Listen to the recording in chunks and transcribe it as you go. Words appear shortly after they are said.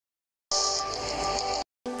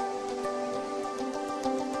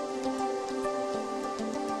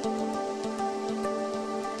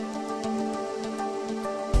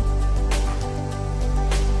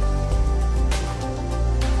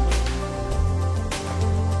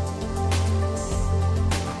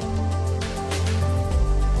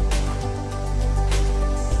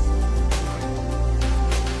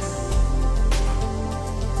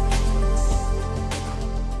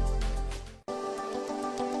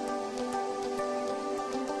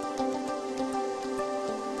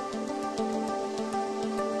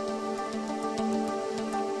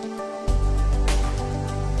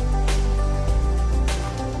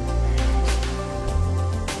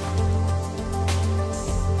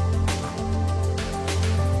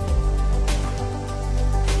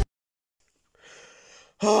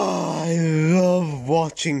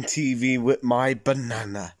watching TV with my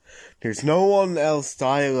banana. There's no one else that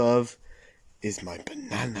I love is my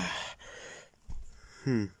banana.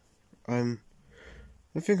 I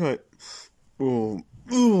think I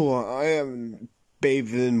haven't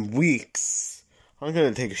bathed in weeks. I'm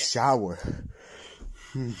gonna take a shower.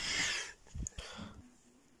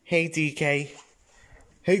 Hey, DK.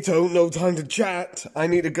 Hey, Toad, no time to chat. I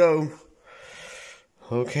need to go.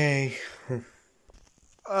 Okay.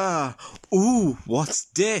 What's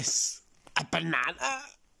this? A banana?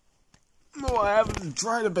 No, I haven't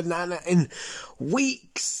tried a banana in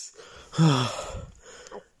weeks. I'm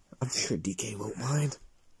sure DK won't mind.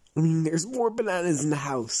 I mean, there's more bananas in the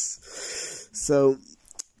house. So,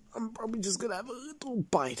 I'm probably just gonna have a little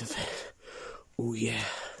bite of it. Oh, yeah.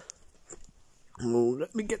 Oh,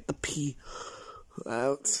 let me get the pea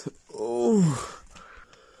out. Oh,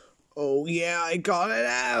 yeah, I got it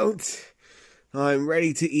out. I'm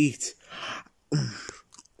ready to eat.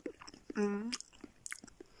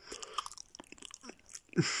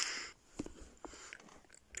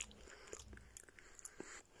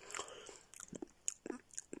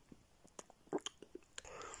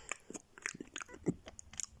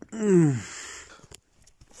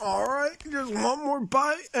 Alright, just one more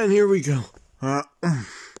bite, and here we go. Yeah,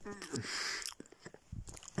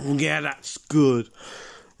 that's good.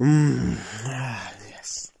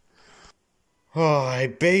 Yes. Oh, I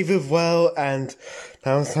bathed well, and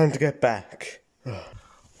now it's time to get back.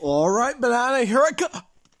 Alright, banana, here I go.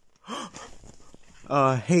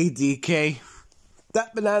 Hey, DK.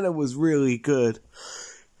 That banana was really good.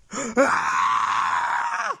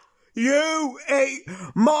 You ate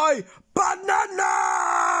my banana!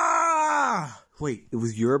 Wait, it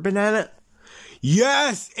was your banana?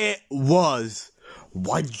 Yes, it was.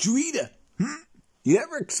 Why'd you eat it? You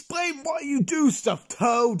never explain why you do stuff,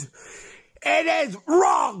 Toad. It is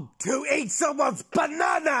wrong to eat someone's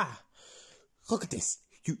banana. Look at this.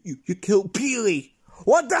 You killed Peely.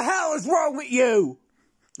 What the hell is wrong with you?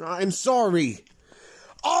 I'm sorry.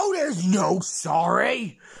 Oh, there's no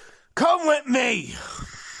sorry. Come with me.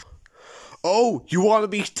 Oh, you want to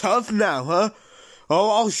be tough now, huh? Oh,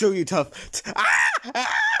 I'll show you tough. Let me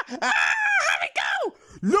go!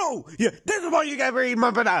 No! Yeah, this is why you get for eating my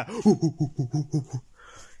banana.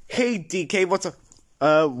 Hey, DK, what's up?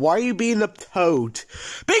 Why are you being a Toad?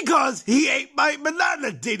 Because he ate my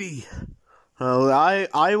banana, did he? Oh,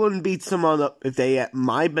 I wouldn't beat someone up if they ate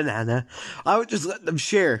my banana. I would just let them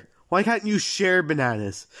share. Why can't you share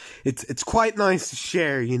bananas? It's quite nice to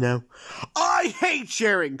share, you know. I hate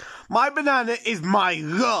sharing. My banana is my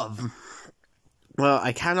love. Well,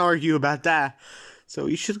 I can't argue about that. So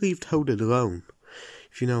you should leave Toad alone,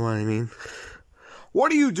 if you know what I mean. What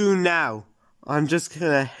do you do now? I'm just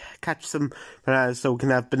gonna catch some bananas so we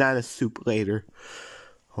can have banana soup later.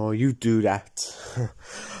 Oh, you do that.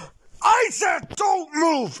 I said don't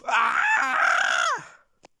move!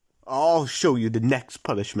 I'll show you the next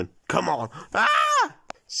punishment. Come on.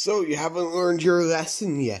 So you haven't learned your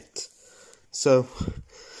lesson yet. So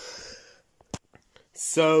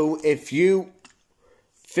if you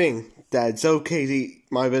think that it's okay to eat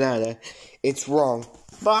my banana, it's wrong.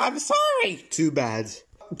 But I'm sorry. Too bad.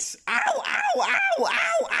 Ow, ow, ow, ow,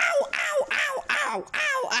 ow, ow, ow, ow,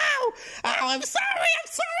 ow, ow. I'm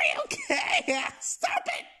sorry, okay. Stop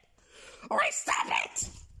it. Alright, stop it.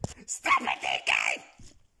 Stop it, DK.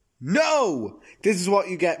 No! This is what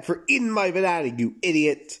you get for eating my banana, you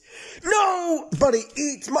idiot. Nobody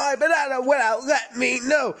eats my banana without letting me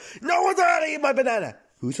know. No one's allowed to eat my banana.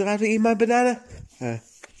 Who's allowed to eat my banana?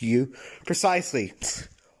 You. Precisely.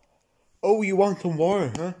 Oh, you want some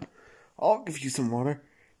water, huh? I'll give you some water.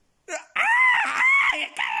 You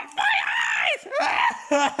got my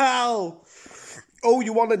eyes! Oh,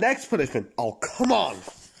 you want the next punishment? Oh, come on.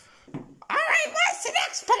 Alright, what's the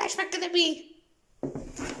next punishment gonna be?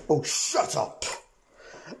 Oh, shut up.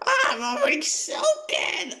 I'm already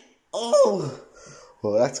soaking. Oh.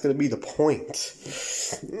 Well, that's going to be the point.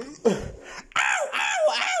 Ow, ow,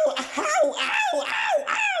 ow, ow, ow, ow, ow,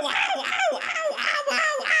 ow, ow,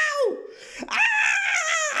 ow,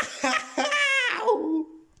 ow, ow.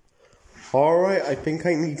 Alright, I think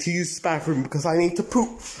I need to use the bathroom because I need to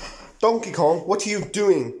poop. Donkey Kong, what are you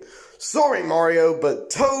doing? Sorry, Mario, but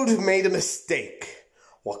Toad made a mistake.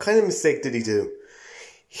 What kind of mistake did he do?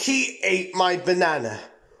 He ate my banana.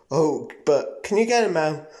 Oh, but can you get him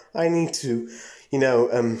out? I need to, go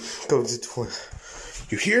to the toilet.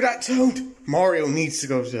 You hear that, Toad? Mario needs to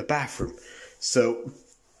go to the bathroom. So,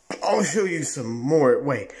 I'll show you some more,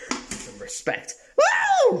 some respect.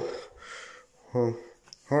 Woo! Well,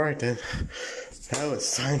 alright then. Now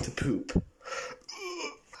it's time to poop. Oh,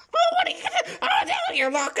 what are you gonna... Oh, no,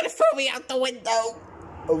 you're not gonna throw me out the window.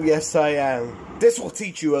 Oh, yes, I am. This will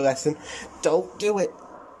teach you a lesson. Don't do it.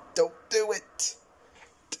 Don't do it.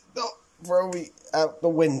 Don't throw me out the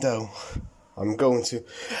window. I'm going to.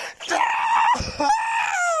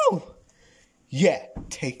 Yeah,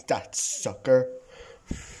 take that, sucker.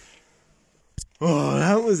 Oh,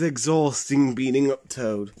 that was exhausting beating up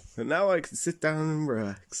Toad. But now I can sit down and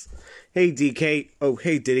relax. Hey, DK. Oh,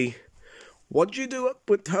 hey, Diddy. What'd you do up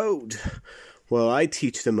with Toad? Well, I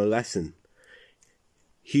teach them a lesson.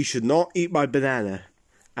 He should not eat my banana.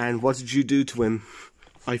 And what did you do to him?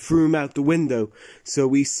 I threw him out the window,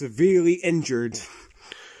 so he's severely injured.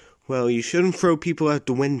 Well, you shouldn't throw people out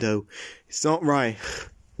the window. It's not right.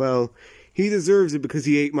 Well, he deserves it because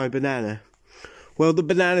he ate my banana. Well, the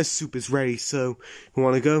banana soup is ready, so you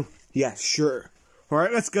want to go? Yeah, sure.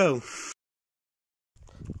 Alright, let's go.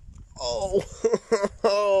 Oh,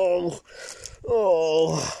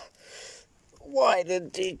 oh. Why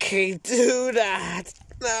did DK do that?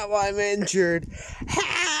 Now I'm injured.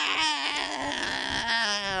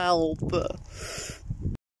 Help!